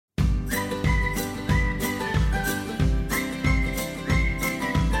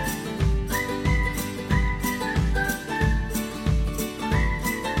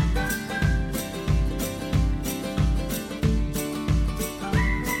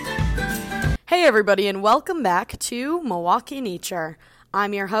Hey everybody, and welcome back to Milwaukee Nature.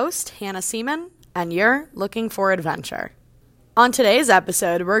 I'm your host, Hannah Seaman, and you're looking for adventure. On today's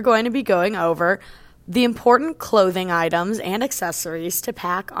episode, we're going to be going over the important clothing items and accessories to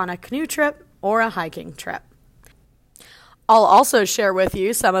pack on a canoe trip or a hiking trip. I'll also share with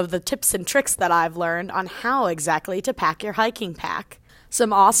you some of the tips and tricks that I've learned on how exactly to pack your hiking pack.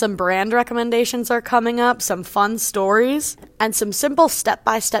 Some awesome brand recommendations are coming up, some fun stories, and some simple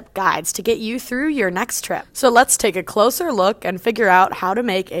step-by-step guides to get you through your next trip. So let's take a closer look and figure out how to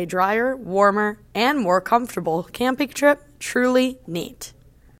make a drier, warmer, and more comfortable camping trip truly neat.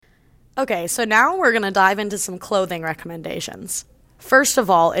 Okay, so now we're going to dive into some clothing recommendations. First of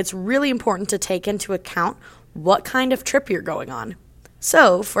all, it's really important to take into account what kind of trip you're going on.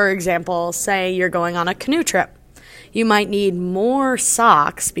 So, for example, say you're going on a canoe trip. You might need more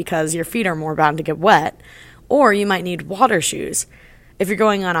socks because your feet are more bound to get wet, or you might need water shoes. If you're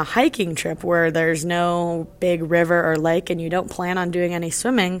going on a hiking trip where there's no big river or lake and you don't plan on doing any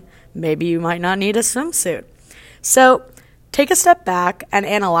swimming, maybe you might not need a swimsuit. So take a step back and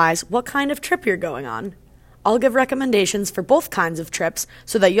analyze what kind of trip you're going on. I'll give recommendations for both kinds of trips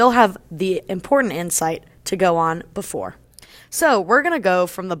so that you'll have the important insight to go on before. So we're going to go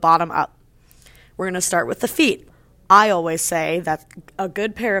from the bottom up. We're going to start with the feet. I always say that a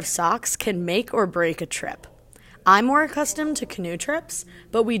good pair of socks can make or break a trip. I'm more accustomed to canoe trips,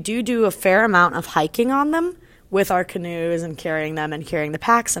 but we do a fair amount of hiking on them with our canoes and carrying them and carrying the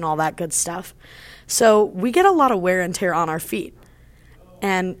packs and all that good stuff. So we get a lot of wear and tear on our feet.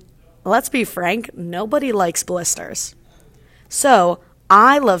 And let's be frank, nobody likes blisters. So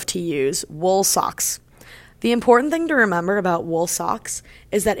I love to use wool socks. The important thing to remember about wool socks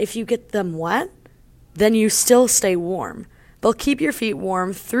is that if you get them wet, then you still stay warm. They'll keep your feet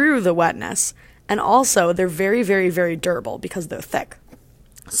warm through the wetness, and also they're very, very, very durable because they're thick.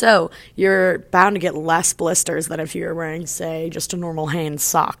 So you're bound to get less blisters than if you were wearing, say, just a normal Hanes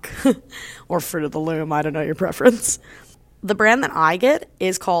sock or Fruit of the Loom. I don't know your preference. The brand that I get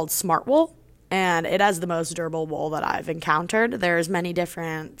is called Smartwool, and it has the most durable wool that I've encountered. There's many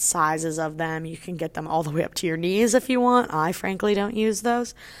different sizes of them. You can get them all the way up to your knees if you want. I frankly don't use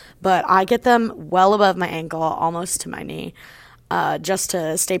those, but I get them well above my ankle, almost to my knee, just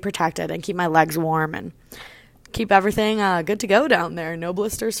to stay protected and keep my legs warm and keep everything good to go down there. No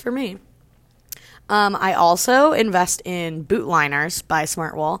blisters for me. I also invest in boot liners by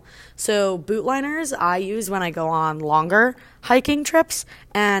Smartwool. So boot liners I use when I go on longer hiking trips,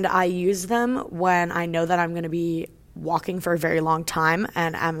 and I use them when I know that I'm going to be walking for a very long time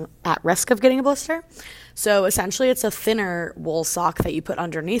and I'm at risk of getting a blister. So essentially it's a thinner wool sock that you put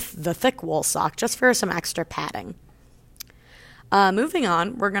underneath the thick wool sock just for some extra padding. Moving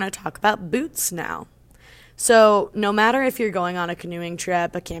on, we're going to talk about boots now. So no matter if you're going on a canoeing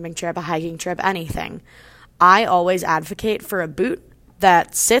trip, a camping trip, a hiking trip, anything, I always advocate for a boot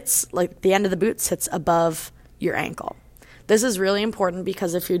that sits, like the end of the boot sits above your ankle. This is really important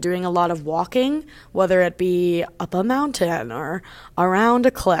because if you're doing a lot of walking, whether it be up a mountain or around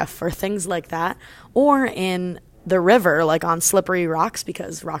a cliff or things like that, or in the river, like on slippery rocks,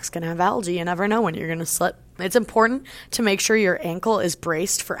 because rocks can have algae, you never know when you're going to slip. It's important to make sure your ankle is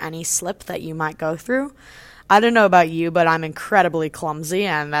braced for any slip that you might go through. I don't know about you, but I'm incredibly clumsy,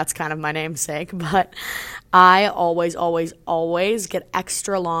 and that's kind of my namesake. But I always get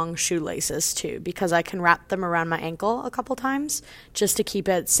extra long shoelaces, too, because I can wrap them around my ankle a couple times just to keep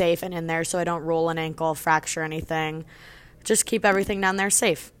it safe and in there so I don't roll an ankle, fracture anything. Just keep everything down there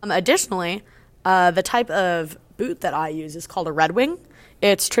safe. Additionally, the type of boot that I use is called a Red Wing.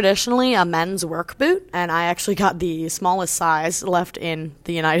 It's traditionally a men's work boot, and I actually got the smallest size left in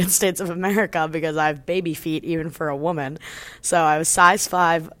the United States of America because I have baby feet, even for a woman. So I was size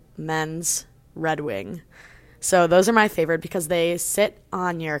 5 men's Red Wing. So those are my favorite because they sit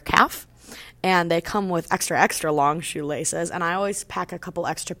on your calf, and they come with extra long shoelaces, and I always pack a couple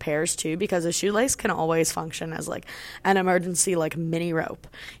extra pairs too because a shoelace can always function as like an emergency like mini rope.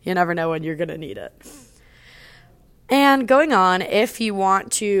 You never know when you're going to need it. And going on, if you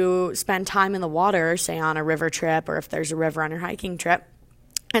want to spend time in the water, say on a river trip or if there's a river on your hiking trip,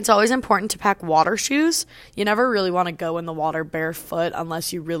 it's always important to pack water shoes. You never really want to go in the water barefoot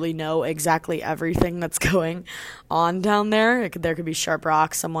unless you really know exactly everything that's going on down there. There could be sharp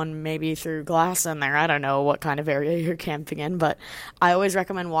rocks, someone maybe threw glass in there. I don't know what kind of area you're camping in, but I always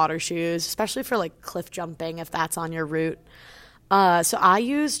recommend water shoes, especially for like cliff jumping if that's on your route. So I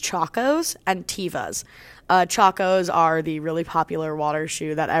use Chacos and Tevas. Chacos are the really popular water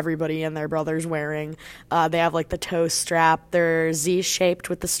shoe that everybody and their brother's wearing. They have like the toe strap. They're Z-shaped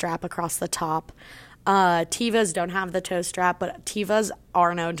with the strap across the top. Tevas don't have the toe strap, but Tevas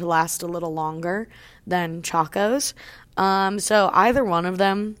are known to last a little longer than Chacos. So either one of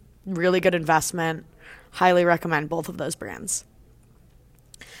them, really good investment. Highly recommend both of those brands.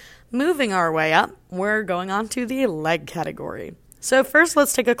 Moving our way up, we're going on to the leg category. So first,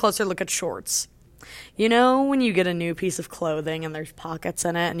 let's take a closer look at shorts. You know when you get a new piece of clothing and there's pockets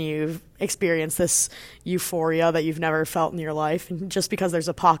in it and you've experienced this euphoria that you've never felt in your life, and just because there's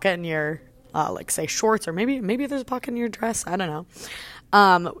a pocket in your, like say shorts, or maybe there's a pocket in your dress, I don't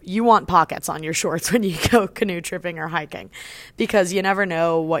know. You want pockets on your shorts when you go canoe tripping or hiking, because you never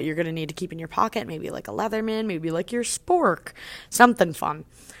know what you're going to need to keep in your pocket. Maybe like a Leatherman, maybe like your Spork, something fun.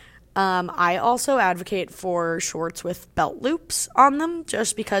 I also advocate for shorts with belt loops on them,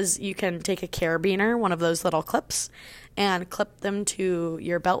 just because you can take a carabiner, one of those little clips, and clip them to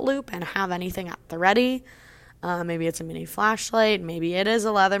your belt loop and have anything at the ready. Maybe it's a mini flashlight, maybe it is a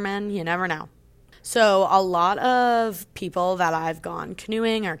Leatherman, you never know. So a lot of people that I've gone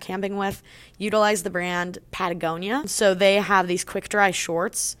canoeing or camping with utilize the brand Patagonia. So they have these quick dry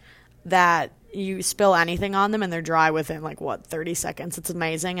shorts that you spill anything on them and they're dry within 30 seconds. It's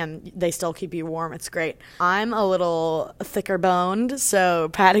amazing, and they still keep you warm. It's great. I'm a little thicker boned, so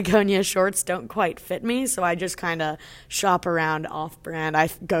Patagonia shorts don't quite fit me, so I just kind of shop around off brand. I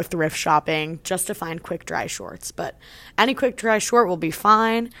go thrift shopping just to find quick dry shorts, but any quick dry short will be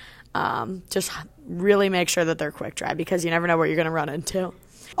fine. Just really make sure that they're quick dry, because you never know what you're going to run into.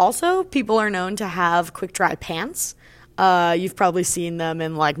 Also, people are known to have quick dry pants. You've probably seen them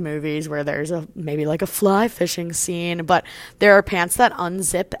in movies where there's maybe a fly fishing scene, but there are pants that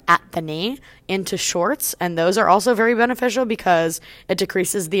unzip at the knee into shorts, and those are also very beneficial because it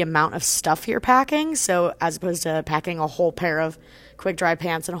decreases the amount of stuff you're packing. So as opposed to packing a whole pair of quick dry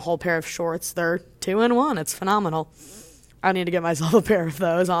pants and a whole pair of shorts, they're 2-in-1. It's phenomenal. I need to get myself a pair of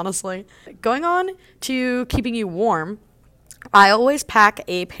those, honestly. Going on to keeping you warm, I always pack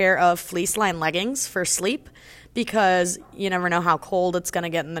a pair of fleece-lined leggings for sleep, because you never know how cold it's going to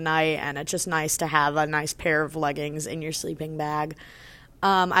get in the night, and it's just nice to have a nice pair of leggings in your sleeping bag.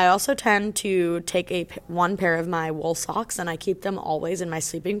 I also tend to take one pair of my wool socks, and I keep them always in my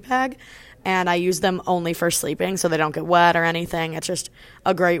sleeping bag, and I use them only for sleeping so they don't get wet or anything. It's just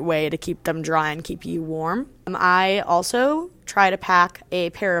a great way to keep them dry and keep you warm. I also try to pack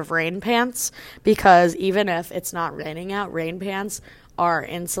a pair of rain pants, because even if it's not raining out, rain pants are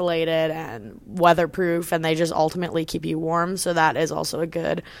insulated and weatherproof, and they just ultimately keep you warm. So that is also a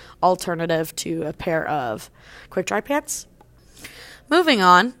good alternative to a pair of quick dry pants. Moving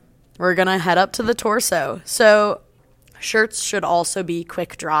on, we're going to head up to the torso. So shirts should also be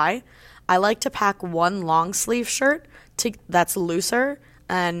quick dry. I like to pack one long sleeve shirt that's looser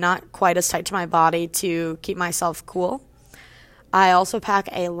and not quite as tight to my body to keep myself cool. I also pack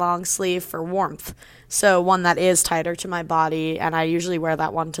a long sleeve for warmth, so one that is tighter to my body, and I usually wear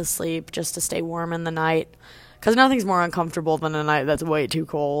that one to sleep just to stay warm in the night, because nothing's more uncomfortable than a night that's way too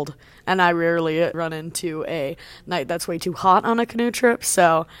cold, and I rarely run into a night that's way too hot on a canoe trip.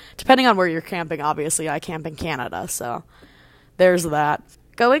 So depending on where you're camping, obviously I camp in Canada, so there's that.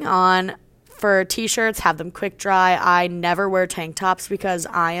 Going on, for t-shirts, have them quick dry. I never wear tank tops because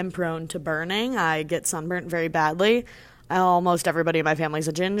I am prone to burning. I get sunburnt very badly. Almost everybody in my family is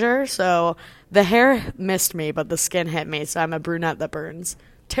a ginger, so the hair missed me, but the skin hit me, so I'm a brunette that burns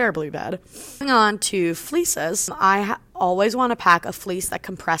terribly bad. Moving on to fleeces, I always want to pack a fleece that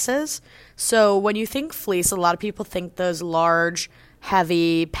compresses. So when you think fleece, a lot of people think those large,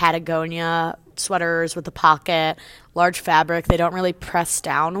 heavy Patagonia sweaters with a pocket, large fabric. They don't really press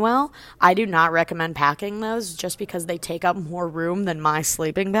down well. I do not recommend packing those just because they take up more room than my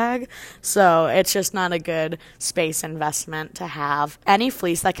sleeping bag. So it's just not a good space investment to have. Any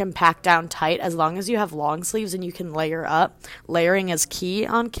fleece that can pack down tight, as long as you have long sleeves and you can layer up. Layering is key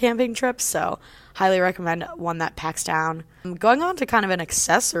on camping trips, so highly recommend one that packs down. Going on to kind of an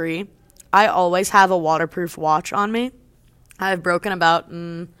accessory, I always have a waterproof watch on me. I've broken about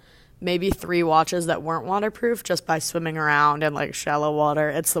maybe 3 watches that weren't waterproof just by swimming around in shallow water.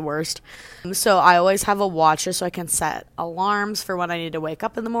 It's the worst. So I always have a watch just so I can set alarms for when I need to wake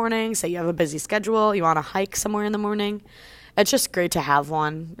up in the morning. Say you have a busy schedule, you want to hike somewhere in the morning. It's just great to have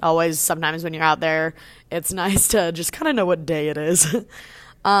one. Always, sometimes when you're out there, it's nice to just kind of know what day it is.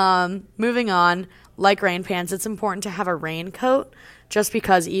 Moving on, like rain pants, it's important to have a raincoat, just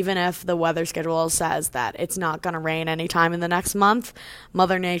because even if the weather schedule says that it's not going to rain anytime in the next month,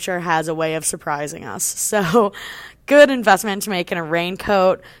 Mother Nature has a way of surprising us. So good investment to make in a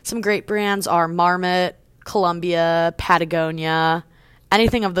raincoat. Some great brands are Marmot, Columbia, Patagonia,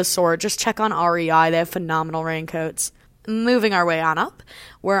 anything of the sort. Just check on REI. They have phenomenal raincoats. Moving our way on up,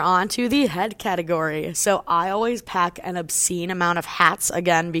 we're on to the head category. So I always pack an obscene amount of hats,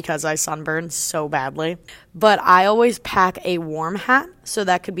 again, because I sunburn so badly. But I always pack a warm hat, so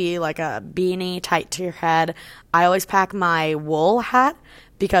that could be like a beanie tight to your head. I always pack my wool hat,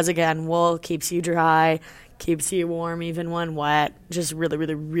 because again, wool keeps you dry, keeps you warm even when wet, just really,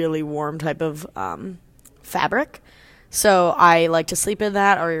 really, really warm type of fabric. So I like to sleep in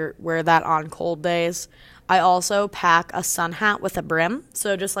that or wear that on cold days. I also pack a sun hat with a brim,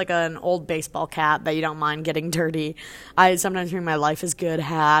 so just like an old baseball cap that you don't mind getting dirty. I sometimes wear my Life is Good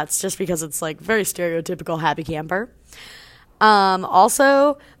hats just because it's like very stereotypical happy camper.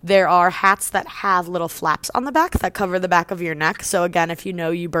 Also, there are hats that have little flaps on the back that cover the back of your neck. So again, if you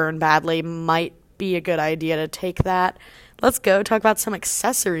know you burn badly, might be a good idea to take that. Let's go talk about some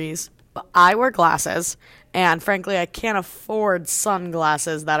accessories. I wear glasses, and frankly, I can't afford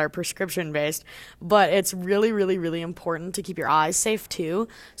sunglasses that are prescription based, but it's really, really, really important to keep your eyes safe too.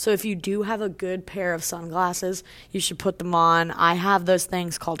 So if you do have a good pair of sunglasses, you should put them on. I have those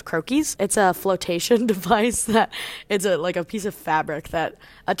things called croquis. It's a flotation device that it's like a piece of fabric that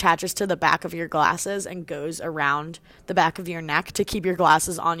attaches to the back of your glasses and goes around the back of your neck to keep your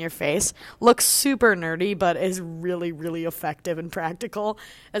glasses on your face. Looks super nerdy, but is really, really effective and practical,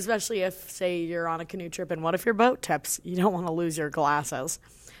 especially if, say, you're on a canoe trip and what if your boat tips? You don't want to lose your glasses.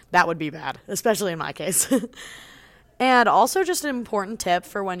 That would be bad, especially in my case. And also just an important tip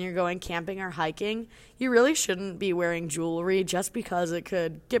for when you're going camping or hiking, you really shouldn't be wearing jewelry just because it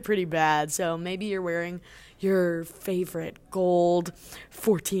could get pretty bad. So maybe you're wearing your favorite gold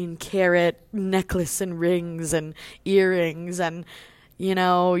 14 karat necklace and rings and earrings and, you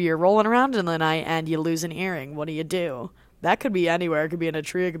know, you're rolling around in the night and you lose an earring. What do? That could be anywhere. It could be in a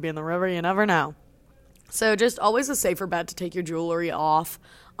tree. It could be in the river. You never know. So just always a safer bet to take your jewelry off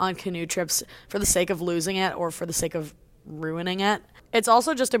on canoe trips for the sake of losing it or for the sake of ruining it. It's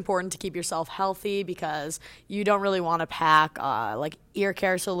also just important to keep yourself healthy because you don't really want to pack like ear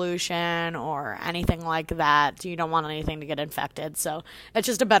care solution or anything like that. You don't want anything to get infected. So it's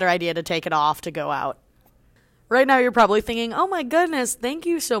just a better idea to take it off to go out. Right now you're probably thinking, oh my goodness, thank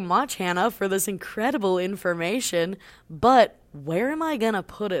you so much, Hannah, for this incredible information, but where am I going to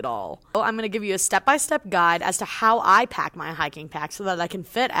put it all? Well, I'm going to give you a step-by-step guide as to how I pack my hiking pack so that I can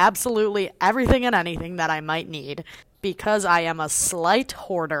fit absolutely everything and anything that I might need because I am a slight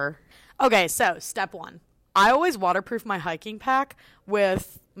hoarder. Okay, so step 1. I always waterproof my hiking pack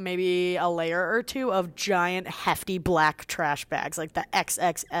with maybe a layer or two of giant hefty black trash bags, like the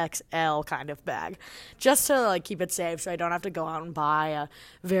XXXL kind of bag, just to like keep it safe so I don't have to go out and buy a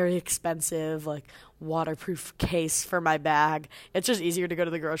very expensive like waterproof case for my bag. It's just easier to go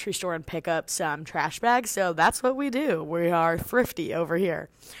to the grocery store and pick up some trash bags, so that's what we do. We are thrifty over here,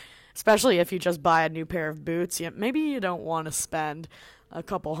 especially if you just buy a new pair of boots. Maybe you don't want to spend a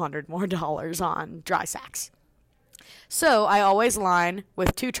couple $100 more on dry sacks. So I always line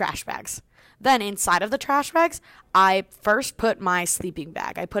with 2 trash bags. Then inside of the trash bags, I first put my sleeping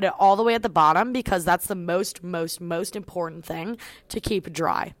bag. I put it all the way at the bottom because that's the most important thing to keep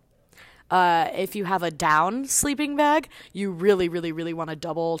dry. If you have a down sleeping bag, you really want to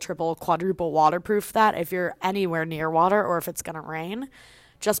double, triple, quadruple waterproof that if you're anywhere near water or if it's going to rain,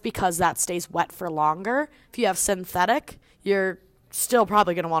 just because that stays wet for longer. If you have synthetic, you're still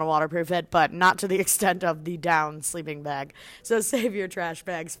probably going to want to waterproof it, but not to the extent of the down sleeping bag. So save your trash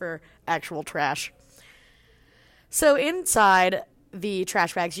bags for actual trash. So inside the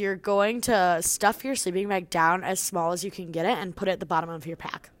trash bags, you're going to stuff your sleeping bag down as small as you can get it and put it at the bottom of your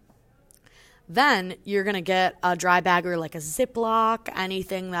pack. Then you're going to get a dry bag or like a Ziploc,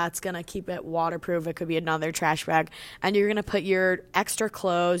 anything that's going to keep it waterproof. It could be another trash bag. And you're going to put your extra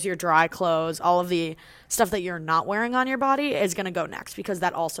clothes, your dry clothes, all of the stuff that you're not wearing on your body is going to go next because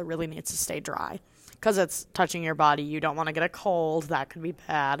that also really needs to stay dry because it's touching your body. You don't want to get a cold. That could be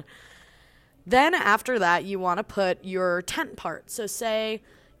bad. Then after that, you want to put your tent part. So say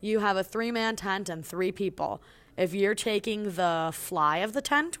you have a 3-man tent and 3 people. If you're taking the fly of the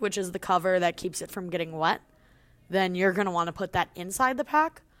tent, which is the cover that keeps it from getting wet, then you're going to want to put that inside the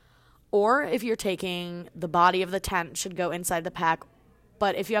pack. Or if you're taking the body of the tent, should go inside the pack.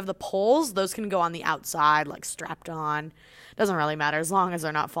 But if you have the poles, those can go on the outside, like strapped on. Doesn't really matter as long as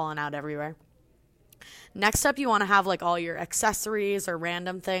they're not falling out everywhere. Next up, you want to have like all your accessories or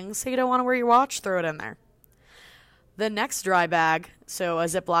random things. So you don't want to wear your watch, throw it in there. The next dry bag, so a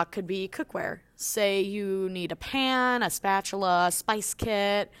Ziploc could be cookware. Say you need a pan, a spatula, a spice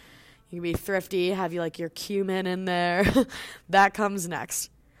kit. You can be thrifty, have you like your cumin in there. That comes next.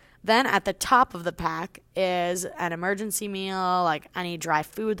 Then at the top of the pack is an emergency meal, like any dry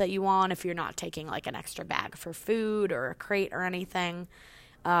food that you want if you're not taking like an extra bag for food or a crate or anything.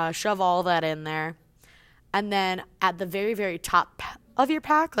 Shove all that in there. And then at the very, very top of your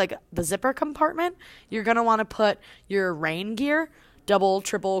pack, like the zipper compartment, you're going to want to put your rain gear, double,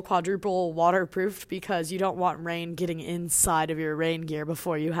 triple, quadruple waterproofed, because you don't want rain getting inside of your rain gear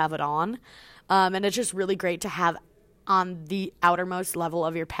before you have it on. And it's just really great to have on the outermost level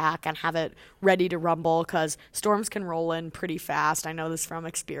of your pack and have it ready to rumble, because storms can roll in pretty fast. I know this from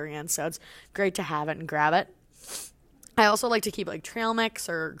experience, so it's great to have it and grab it. I also like to keep like trail mix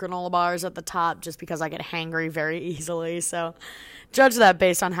or granola bars at the top just because I get hangry very easily, so judge that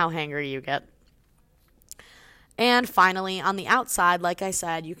based on how hangry you get. And finally, on the outside, like I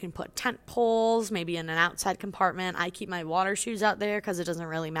said, you can put tent poles, maybe in an outside compartment. I keep my water shoes out there because it doesn't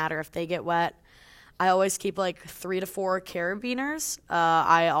really matter if they get wet. I always keep like 3 to 4 carabiners.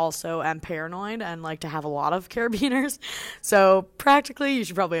 I also am paranoid and like to have a lot of carabiners. So practically you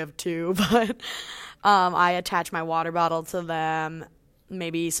should probably have 2, but I attach my water bottle to them.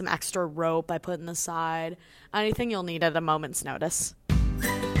 Maybe some extra rope I put in the side. Anything you'll need at a moment's notice.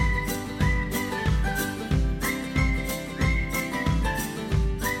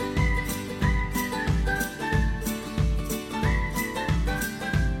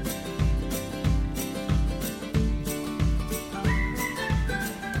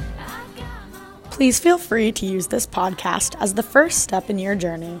 Please feel free to use this podcast as the first step in your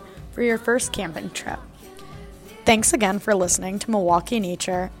journey for your first camping trip. Thanks again for listening to Milwaukee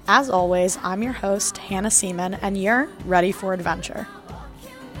Nature. As always, I'm your host, Hannah Seaman, and you're ready for adventure.